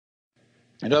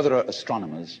And other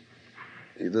astronomers,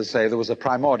 they say there was a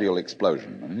primordial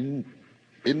explosion, an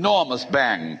enormous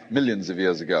bang millions of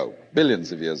years ago,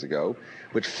 billions of years ago,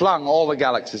 which flung all the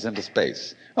galaxies into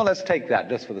space. Well, let's take that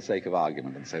just for the sake of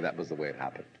argument and say that was the way it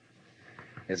happened.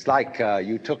 It's like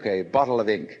you took a bottle of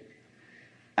ink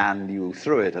and you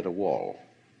threw it at a wall.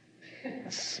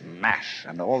 Smash,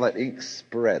 and all that ink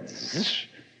spreads.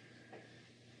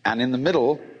 And in the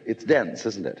middle, it's dense,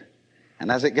 isn't it?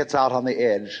 And as it gets out on the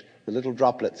edge, the little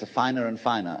droplets are finer and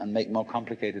finer and make more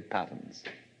complicated patterns.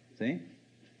 See?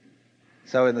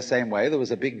 So in the same way, there was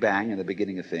a big bang in the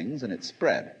beginning of things, and it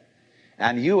spread.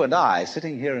 And you and I,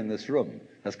 sitting here in this room,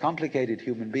 as complicated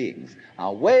human beings,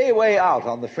 are way, way out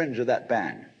on the fringe of that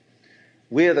bang.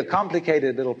 We're the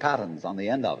complicated little patterns on the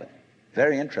end of it.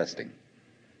 Very interesting.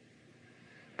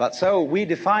 But so we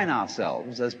define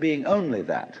ourselves as being only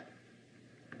that.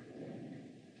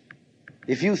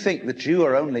 If you think that you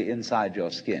are only inside your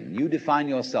skin, you define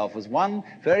yourself as one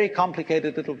very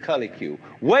complicated little curlicue,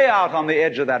 way out on the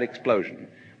edge of that explosion,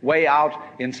 way out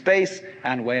in space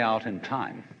and way out in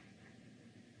time.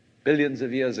 Billions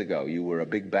of years ago, you were a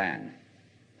big bang.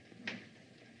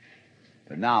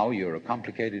 But now you're a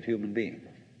complicated human being.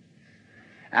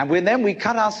 And then we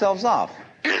cut ourselves off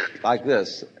like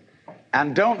this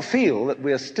and don't feel that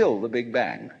we're still the Big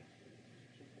Bang.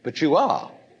 But you are.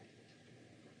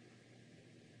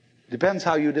 Depends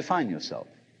how you define yourself.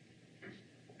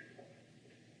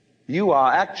 You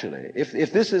are actually,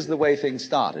 if this is the way things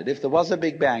started, if there was a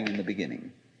Big Bang in the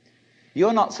beginning,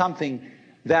 you're not something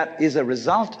that is a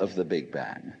result of the Big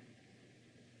Bang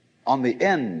on the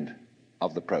end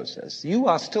of the process. You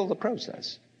are still the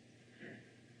process.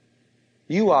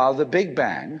 You are the Big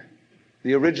Bang,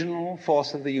 the original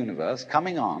force of the universe,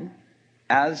 coming on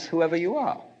as whoever you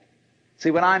are.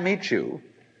 See, when I meet you,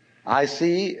 I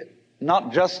see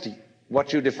not just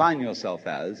what you define yourself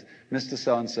as, Mr.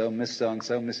 So-and-so, Miss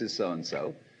So-and-so, Mrs.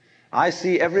 So-and-so. I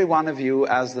see every one of you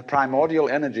as the primordial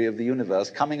energy of the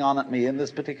universe coming on at me in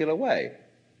this particular way.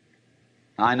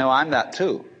 I know I'm that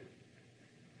too.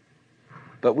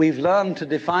 But we've learned to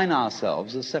define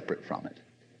ourselves as separate from it.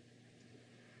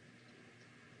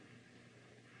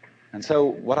 And so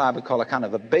what I would call a kind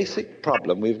of a basic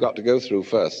problem we've got to go through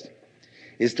first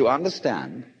is to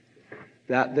understand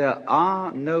that there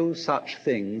are no such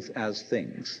things as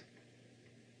things.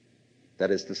 That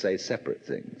is to say, separate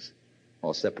things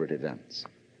or separate events.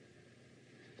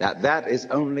 That is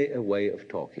only a way of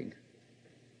talking.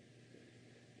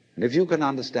 And if you can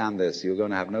understand this, you're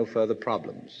going to have no further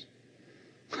problems.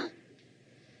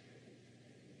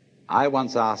 I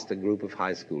once asked a group of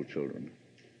high school children,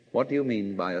 what do you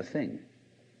mean by a thing?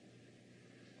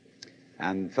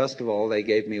 And first of all, they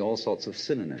gave me all sorts of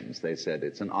synonyms. They said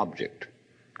it's an object,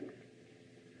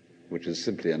 which is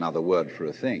simply another word for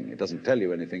a thing. It doesn't tell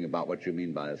you anything about what you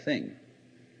mean by a thing.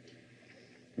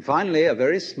 And finally, a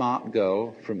very smart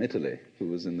girl from Italy who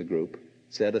was in the group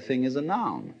said a thing is a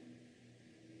noun.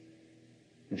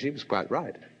 And she was quite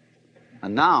right. A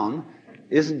noun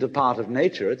isn't a part of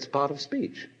nature, it's a part of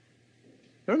speech.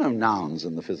 There are no nouns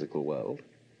in the physical world.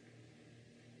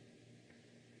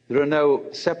 There are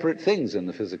no separate things in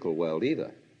the physical world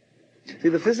either. See,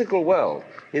 the physical world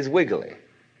is wiggly.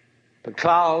 The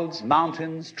clouds,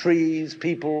 mountains, trees,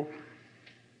 people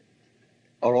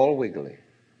are all wiggly.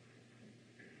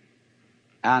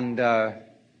 And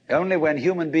only when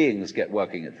human beings get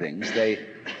working at things, they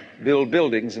build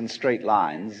buildings in straight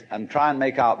lines and try and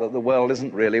make out that the world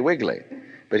isn't really wiggly.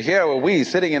 But here are we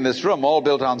sitting in this room all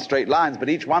built on straight lines, but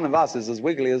each one of us is as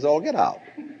wiggly as all get out.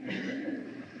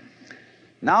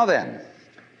 Now then,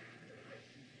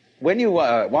 when you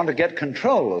want to get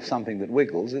control of something that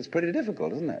wiggles, it's pretty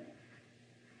difficult, isn't it?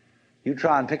 You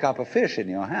try and pick up a fish in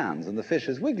your hands, and the fish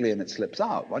is wiggly and it slips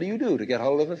out. What do you do to get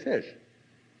hold of a fish?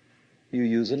 You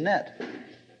use a net.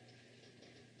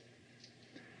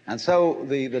 And so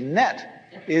the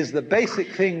net is the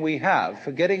basic thing we have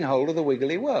for getting hold of the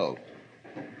wiggly world.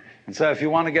 And so if you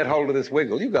want to get hold of this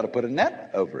wiggle, you've got to put a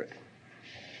net over it.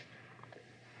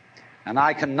 And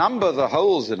I can number the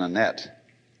holes in a net.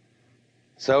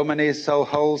 So many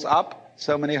holes up,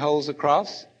 so many holes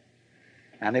across.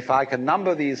 And if I can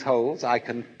number these holes, I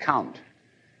can count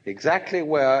exactly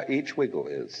where each wiggle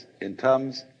is in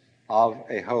terms of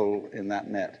a hole in that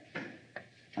net.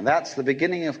 And that's the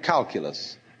beginning of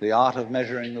calculus, the art of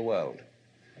measuring the world.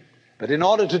 But in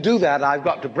order to do that, I've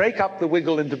got to break up the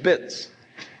wiggle into bits.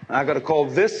 And I've got to call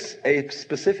this a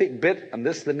specific bit, and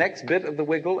this the next bit of the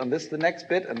wiggle, and this the next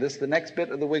bit, and this the next bit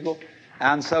of the wiggle.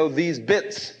 And so these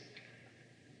bits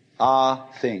are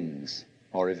things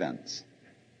or events.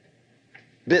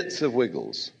 Bits of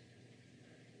wiggles.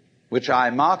 which I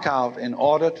mark out in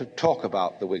order to talk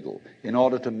about the wiggle, in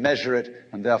order to measure it,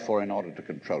 and therefore in order to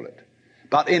control it.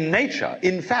 But in nature,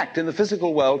 in fact, in the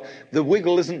physical world, the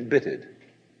wiggle isn't bitted.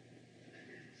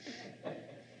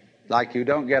 Like you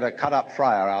don't get a cut-up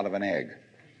fryer out of an egg.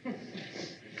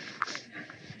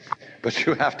 But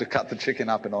you have to cut the chicken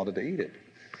up in order to eat it.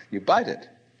 You bite it.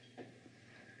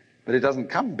 But it doesn't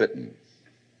come bitten.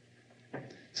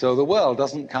 So the world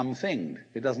doesn't come thinged.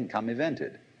 It doesn't come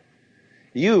evented.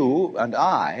 You and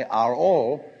I are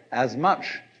all as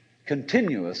much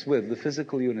continuous with the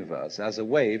physical universe as a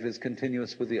wave is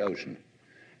continuous with the ocean.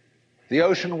 The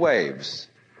ocean waves,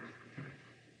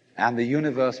 and the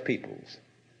universe peoples.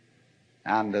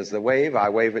 And as the wave, I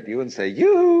wave at you and say,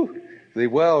 you! The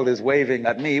world is waving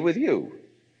at me with you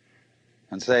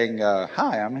and saying,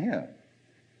 hi, I'm here.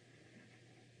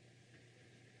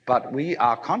 But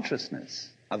our consciousness,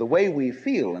 the way we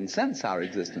feel and sense our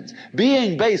existence,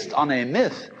 being based on a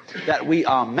myth that we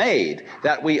are made,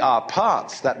 that we are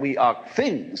parts, that we are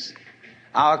things,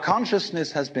 our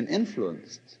consciousness has been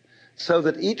influenced so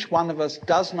that each one of us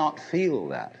does not feel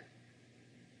that.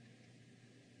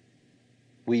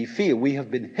 We feel we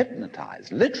have been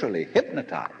hypnotized, literally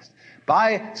hypnotized,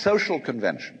 by social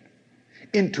convention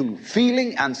into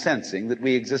feeling and sensing that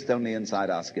we exist only inside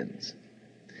our skins,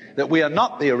 that we are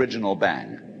not the original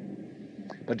bang,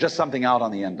 but just something out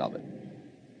on the end of it.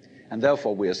 And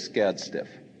therefore we are scared stiff.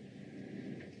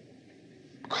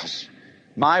 Because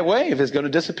my wave is going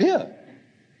to disappear.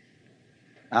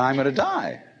 And I'm going to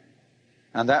die.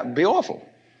 And that would be awful.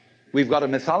 We've got a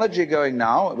mythology going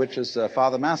now, which, as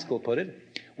Father Maskell put it,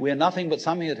 we are nothing but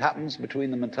something that happens between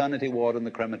the maternity ward and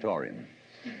the crematorium.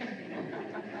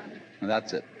 And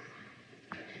that's it.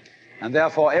 And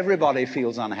therefore everybody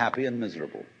feels unhappy and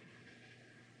miserable.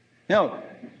 You know,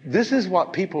 this is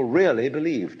what people really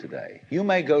believe today. You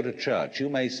may go to church, you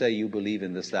may say you believe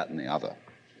in this, that, and the other,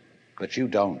 but you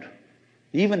don't.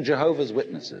 Even Jehovah's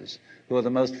Witnesses, who are the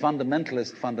most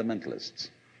fundamentalists,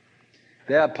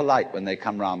 they're polite when they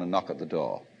come round and knock at the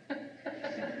door.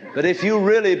 But if you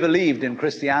really believed in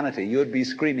Christianity, you'd be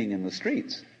screaming in the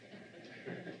streets.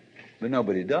 But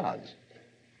nobody does.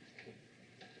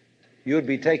 You'd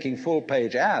be taking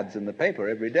full-page ads in the paper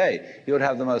every day. You'd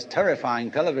have the most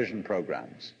terrifying television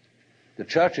programs. The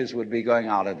churches would be going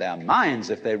out of their minds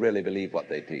if they really believe what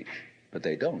they teach. But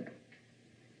they don't.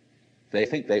 They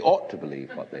think they ought to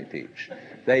believe what they teach.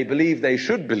 They believe they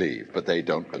should believe, but they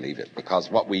don't believe it,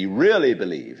 because what we really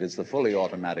believe is the fully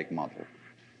automatic model.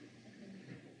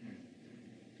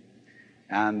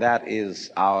 And that is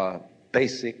our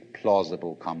basic,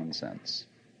 plausible common sense.